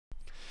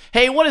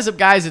Hey, what is up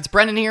guys? It's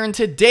Brendan here, and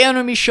today I'm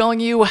going to be showing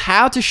you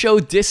how to show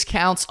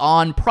discounts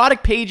on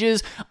product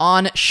pages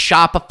on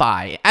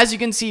Shopify. As you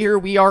can see here,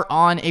 we are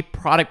on a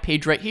product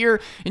page right here,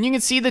 and you can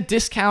see the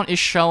discount is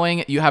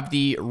showing. You have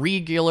the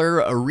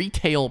regular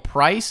retail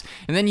price,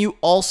 and then you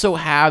also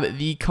have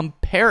the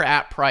compare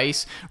at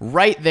price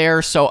right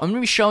there. So I'm going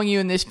to be showing you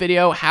in this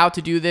video how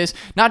to do this,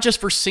 not just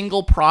for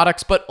single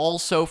products, but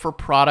also for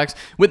products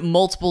with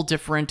multiple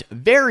different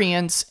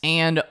variants.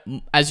 And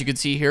as you can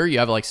see here, you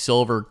have like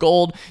silver,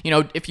 gold. You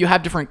know, if you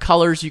have different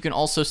colors, you can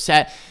also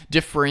set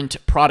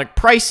different product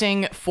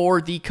pricing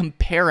for the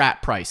compare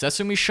at price. That's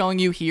going to be showing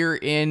you here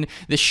in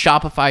this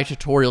Shopify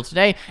tutorial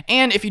today.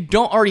 And if you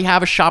don't already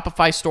have a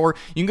Shopify store,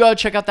 you can go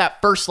check out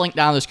that first link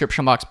down in the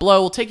description box below.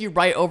 It'll take you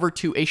right over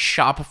to a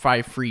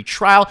Shopify free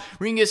trial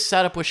where you can get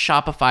set up with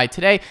Shopify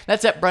today.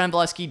 That's at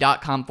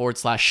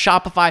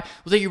brennanvalesky.com/Shopify.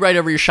 We'll take you right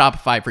over your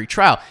Shopify free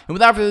trial. And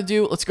without further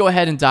ado, let's go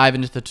ahead and dive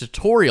into the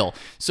tutorial.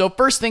 So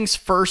first things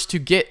first, to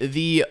get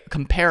the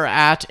compare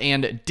at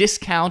and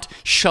discount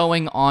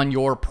showing on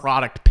your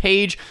product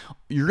page,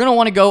 you're going to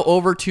want to go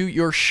over to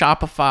your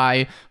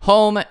Shopify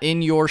home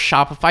in your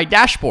Shopify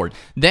dashboard.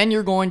 Then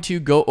you're going to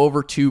go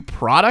over to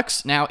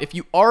products. Now, if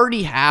you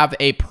already have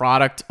a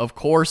product, of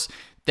course,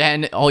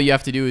 then all you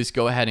have to do is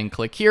go ahead and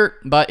click here.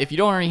 But if you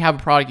don't already have a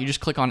product, you just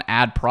click on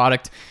add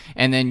product,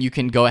 and then you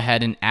can go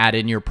ahead and add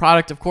in your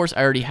product. Of course,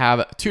 I already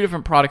have two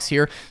different products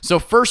here. So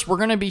first, we're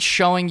going to be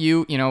showing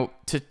you,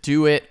 to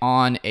do it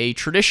on a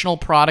traditional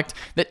product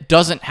that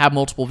doesn't have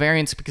multiple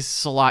variants, because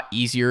it's a lot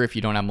easier if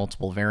you don't have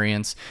multiple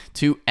variants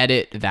to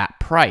edit that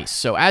price.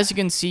 So as you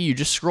can see, you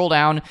just scroll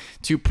down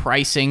to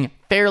pricing.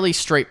 Fairly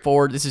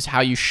straightforward. This is how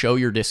you show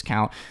your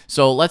discount.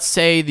 So let's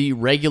say the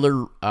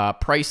regular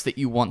price that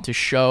you want to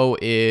show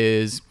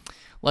is,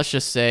 let's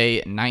just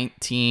say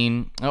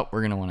 19. Oh,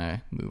 we're going to want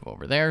to move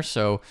over there.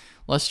 So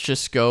let's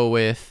just go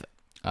with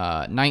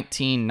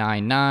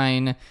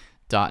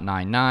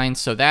 1999.99.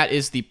 So that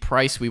is the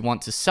price we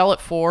want to sell it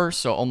for.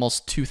 So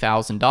almost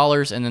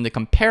 $2,000. And then the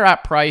compare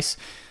at price,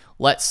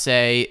 let's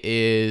say,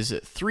 is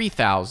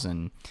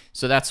 $3,000.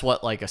 So that's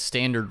what like a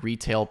standard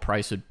retail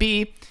price would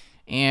be.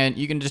 And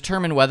you can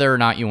determine whether or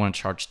not you want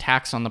to charge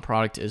tax on the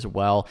product as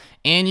well.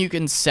 And you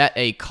can set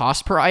a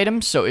cost per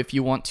item. So if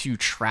you want to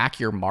track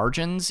your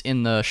margins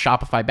in the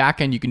Shopify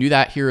backend, you can do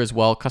that here as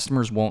well.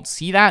 Customers won't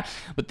see that,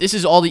 but this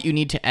is all that you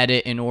need to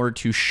edit in order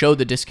to show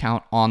the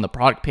discount on the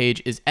product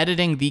page, is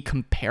editing the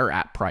compare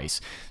at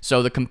price.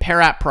 So the compare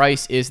at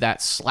price is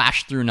that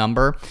slash through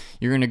number.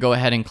 You're going to go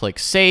ahead and click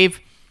save.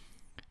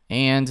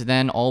 And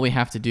then all we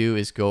have to do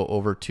is go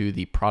over to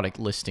the product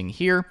listing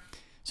here.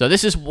 So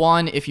this is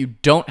one if you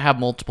don't have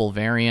multiple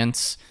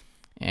variants,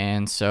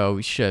 and so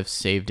we should have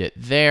saved it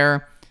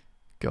there.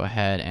 Go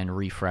ahead and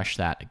refresh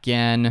that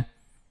again,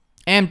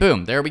 and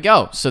boom, there we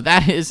go. So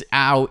that is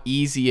how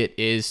easy it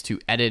is to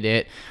edit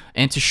it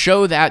and to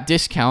show that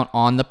discount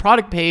on the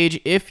product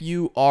page if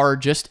you are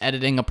just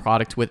editing a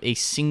product with a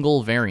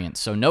single variant.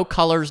 So no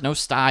colors, no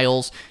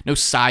styles, no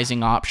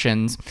sizing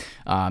options.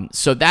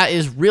 So that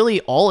is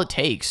really all it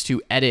takes to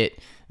edit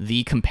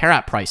the compare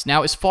at price.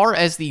 Now, as far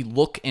as the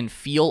look and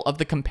feel of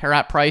the compare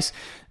at price,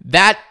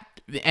 that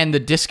and the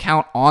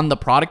discount on the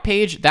product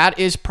page, that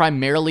is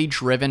primarily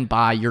driven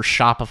by your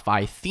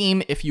Shopify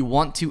theme. If you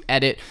want to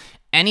edit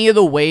any of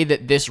the way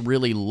that this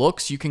really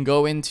looks, you can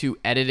go into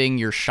editing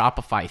your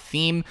Shopify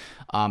theme,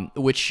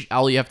 which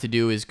all you have to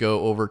do is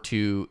go over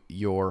to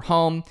your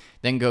home,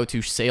 then go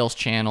to sales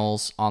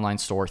channels, online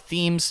store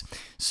themes.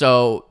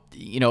 So,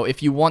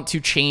 if you want to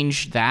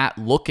change that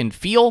look and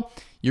feel,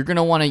 you're going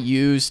to want to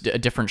use a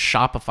different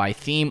Shopify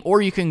theme,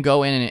 or you can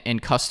go in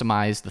and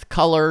customize the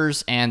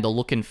colors and the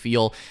look and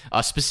feel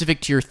specific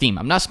to your theme.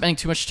 I'm not spending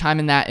too much time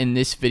in that in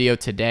this video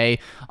today.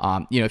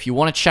 If you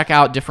want to check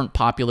out different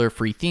popular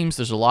free themes,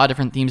 there's a lot of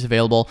different themes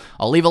available.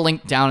 I'll leave a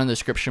link down in the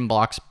description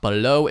box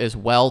below as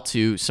well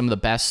to some of the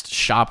best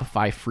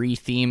Shopify free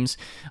themes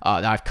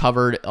that I've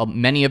covered.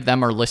 Many of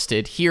them are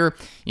listed here.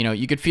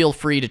 You could feel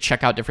free to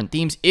check out different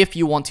themes. If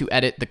you want to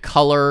edit the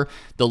color,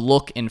 the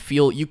look and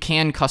feel, you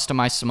can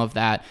customize some of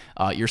that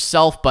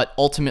yourself, but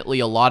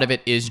ultimately a lot of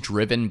it is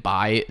driven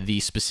by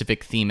the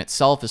specific theme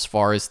itself. As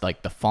far as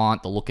like the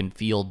font, the look and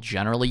feel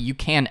generally, you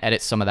can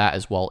edit some of that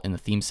as well in the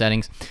theme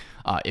settings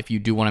if you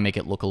do want to make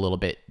it look a little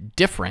bit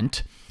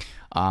different.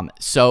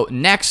 So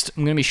next,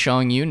 I'm going to be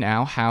showing you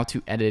now how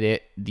to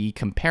edit the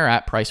compare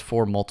at price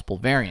for multiple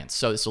variants.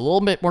 So it's a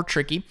little bit more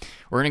tricky.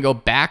 We're going to go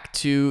back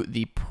to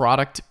the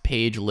product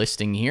page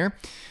listing here.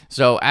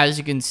 So as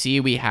you can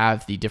see, we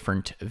have the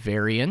different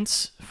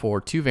variants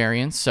for two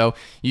variants. So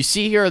you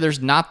see here, there's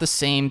not the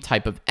same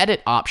type of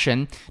edit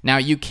option. Now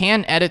you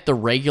can edit the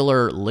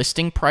regular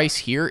listing price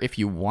here if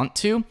you want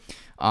to,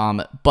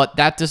 but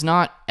that does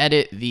not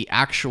edit the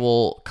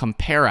actual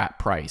compare at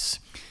price.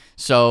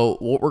 So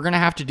what we're going to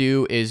have to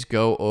do is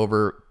go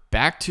over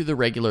back to the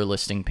regular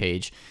listing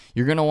page.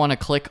 You're going to want to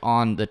click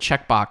on the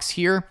checkbox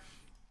here,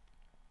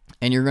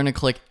 and you're going to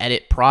click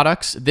Edit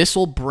Products. This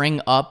will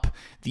bring up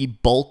the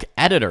bulk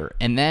editor.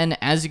 And then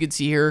as you can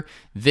see here,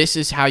 this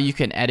is how you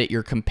can edit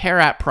your compare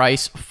at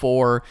price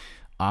for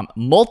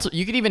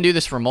You could even do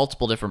this for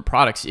multiple different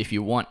products if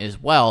you want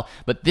as well,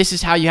 but this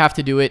is how you have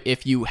to do it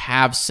if you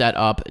have set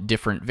up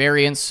different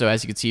variants. So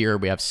as you can see here,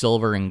 we have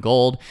silver and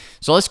gold.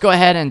 So let's go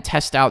ahead and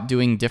test out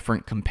doing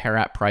different compare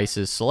at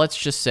prices. So let's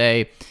just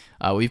say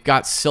we've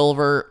got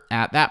silver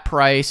at that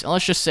price, and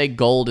let's just say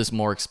gold is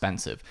more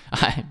expensive.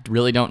 I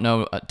really don't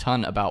know a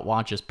ton about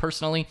watches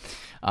personally,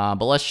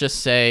 but let's just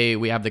say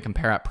we have the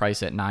compare at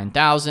price at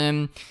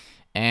 9,000,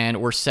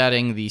 and we're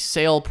setting the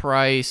sale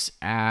price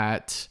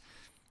at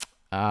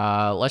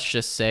let's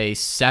just say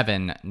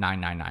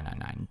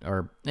 7,99999,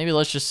 or maybe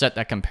let's just set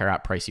that compare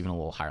at price even a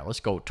little higher.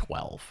 Let's go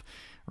 12,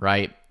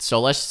 right?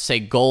 So let's say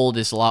gold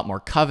is a lot more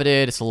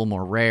coveted, it's a little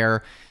more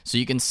rare. So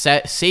you can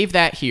save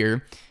that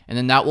here, and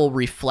then that will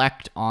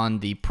reflect on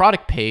the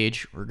product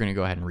page. We're going to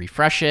go ahead and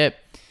refresh it.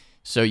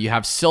 So you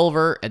have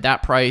silver at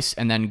that price,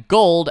 and then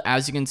gold,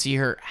 as you can see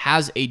here,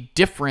 has a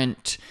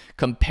different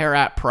compare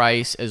at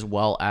price as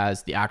well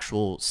as the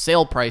actual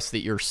sale price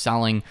that you're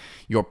selling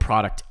your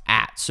product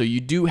at. So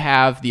you do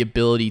have the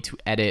ability to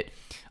edit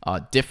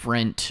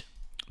different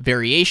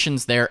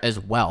variations there as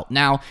well.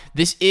 Now,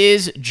 this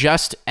is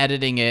just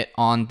editing it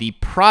on the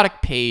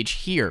product page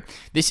here.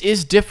 This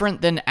is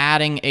different than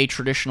adding a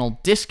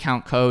traditional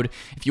discount code.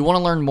 If you want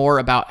to learn more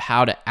about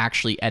how to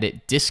actually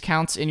edit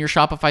discounts in your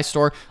Shopify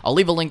store, I'll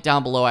leave a link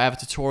down below. I have a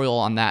tutorial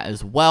on that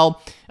as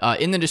well.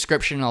 In the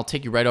description, I'll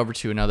take you right over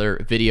to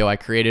another video I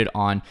created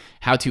on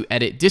how to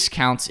edit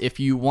discounts if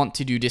you want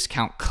to do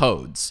discount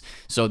codes.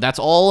 So that's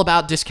all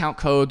about discount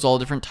codes, all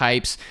different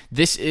types.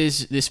 This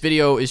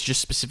video is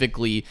just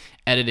specifically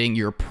editing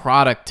your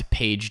product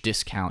page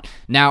discount.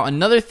 Now,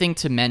 another thing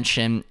to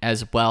mention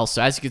as well,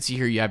 so as you can see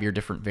here, you have your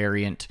different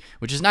variant,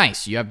 which is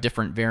nice. You have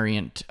different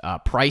variant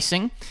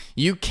pricing.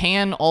 You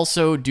can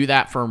also do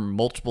that for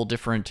multiple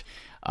different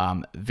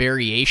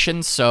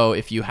variations. So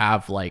if you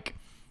have like,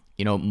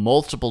 you know,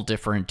 multiple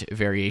different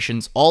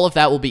variations, all of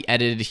that will be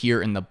edited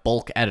here in the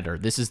bulk editor.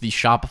 This is the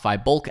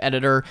Shopify bulk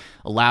editor,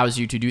 allows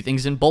you to do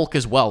things in bulk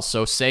as well.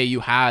 So say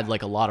you had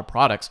like a lot of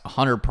products,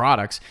 100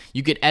 products,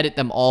 you could edit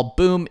them all,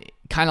 boom,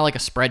 kind of like a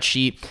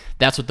spreadsheet.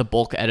 That's what the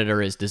bulk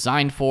editor is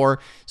designed for.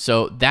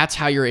 So that's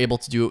how you're able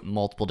to do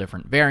multiple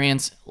different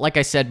variants. Like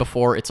I said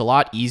before, it's a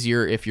lot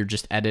easier if you're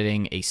just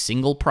editing a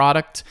single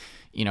product.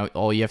 You know,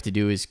 all you have to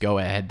do is go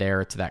ahead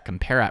there to that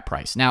compare at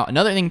price. Now,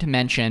 another thing to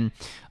mention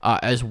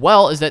as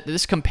well is that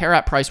this compare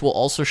at price will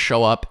also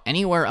show up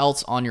anywhere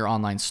else on your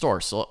online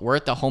store. So we're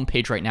at the home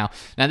page right now.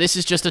 Now, this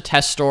is just a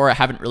test store. I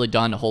haven't really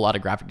done a whole lot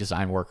of graphic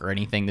design work or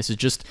anything. This is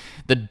just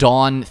the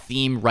Dawn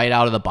theme right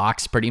out of the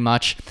box pretty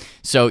much.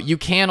 So you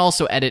can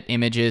also edit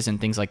images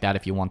and things like that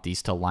if you want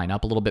these to line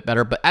up a little bit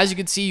better. But as you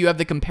can see, you have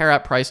the compare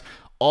at price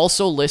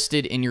also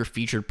listed in your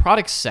featured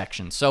products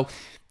section. So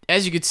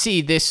as you can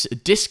see, this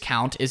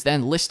discount is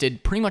then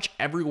listed pretty much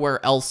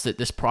everywhere else that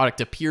this product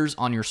appears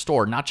on your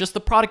store, not just the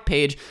product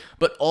page,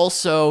 but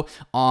also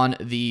on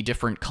the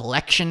different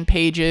collection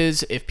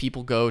pages. If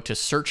people go to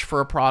search for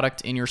a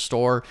product in your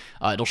store,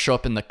 it'll show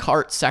up in the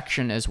cart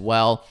section as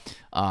well.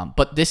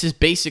 But this is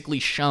basically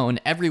shown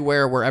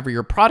everywhere, wherever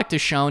your product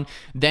is shown.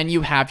 Then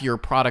you have your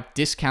product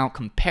discount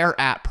compare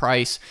at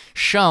price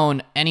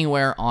shown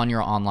anywhere on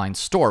your online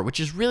store, which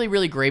is really,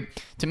 really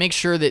great to make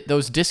sure that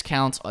those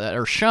discounts that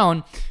are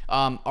shown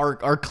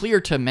are clear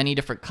to many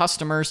different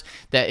customers,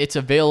 that it's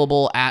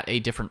available at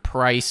a different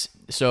price.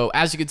 So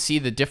as you can see,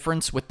 the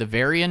difference with the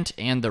variant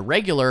and the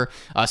regular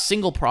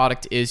single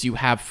product is you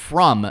have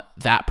from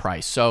that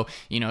price. So,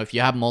 you know, if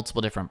you have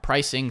multiple different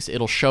pricings,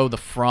 it'll show the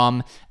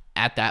from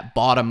at that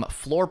bottom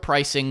floor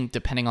pricing,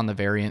 depending on the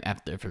variant.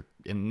 If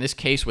in this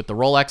case with the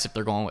Rolex, if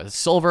they're going with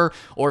silver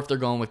or if they're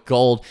going with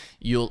gold,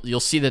 you'll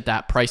see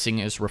that pricing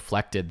is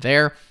reflected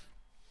there.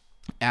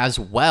 As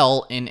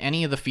well, in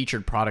any of the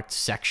featured product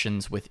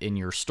sections within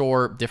your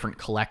store, different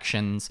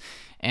collections.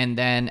 And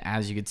then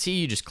as you can see,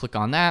 you just click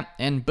on that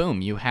and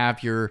boom, you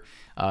have your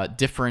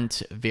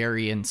different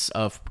variants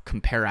of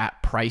compare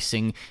at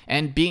pricing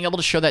and being able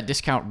to show that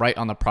discount right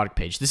on the product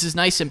page. This is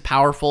nice and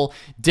powerful,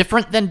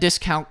 different than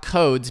discount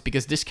codes,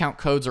 because discount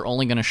codes are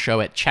only going to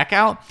show at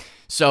checkout.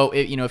 So,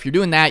 you know, if you're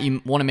doing that,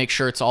 you want to make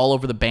sure it's all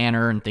over the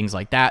banner and things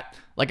like that.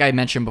 Like I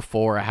mentioned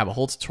before, I have a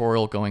whole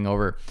tutorial going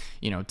over,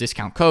 you know,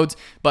 discount codes,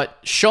 but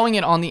showing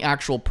it on the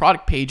actual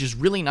product page is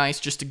really nice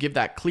just to give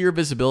that clear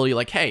visibility,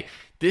 like, hey,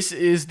 this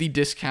is the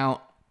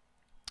discount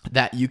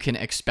that you can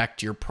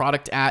expect your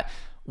product at.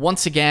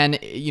 Once again,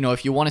 you know,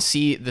 if you want to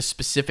see the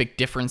specific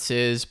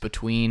differences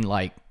between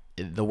like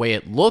the way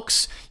it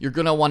looks, you're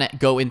going to want to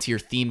go into your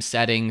theme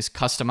settings.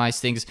 Customize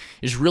things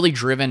is really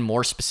driven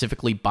more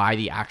specifically by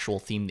the actual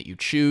theme that you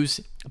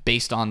choose.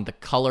 Based on the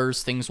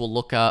colors, things will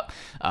look up,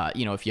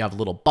 you know, if you have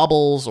little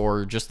bubbles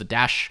or just the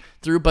dash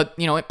through. But,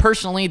 you know,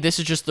 personally, this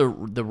is just the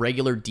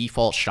regular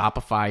default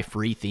Shopify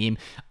free theme.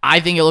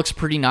 I think it looks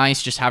pretty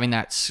nice just having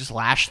that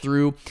slash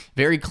through.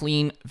 Very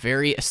clean,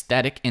 very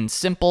aesthetic and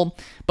simple.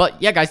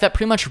 But yeah, guys, that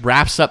pretty much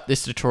wraps up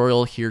this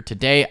tutorial here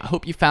today. I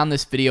hope you found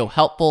this video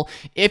helpful.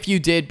 If you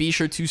did, be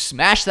sure to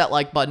smash that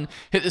like button,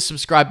 hit the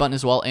subscribe button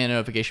as well, and a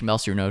notification bell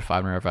so you're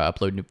notified whenever I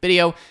upload a new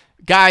video.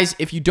 Guys,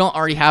 if you don't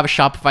already have a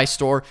Shopify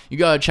store, you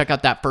go check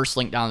out that first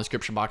link down in the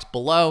description box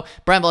below.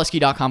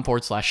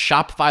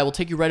 BrandValesky.com/Shopify will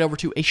take you right over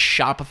to a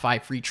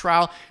Shopify free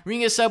trial where you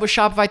can get set up with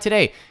Shopify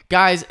today.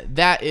 Guys,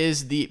 that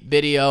is the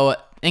video.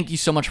 Thank you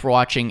so much for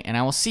watching, and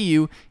I will see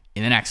you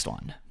in the next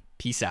one.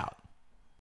 Peace out.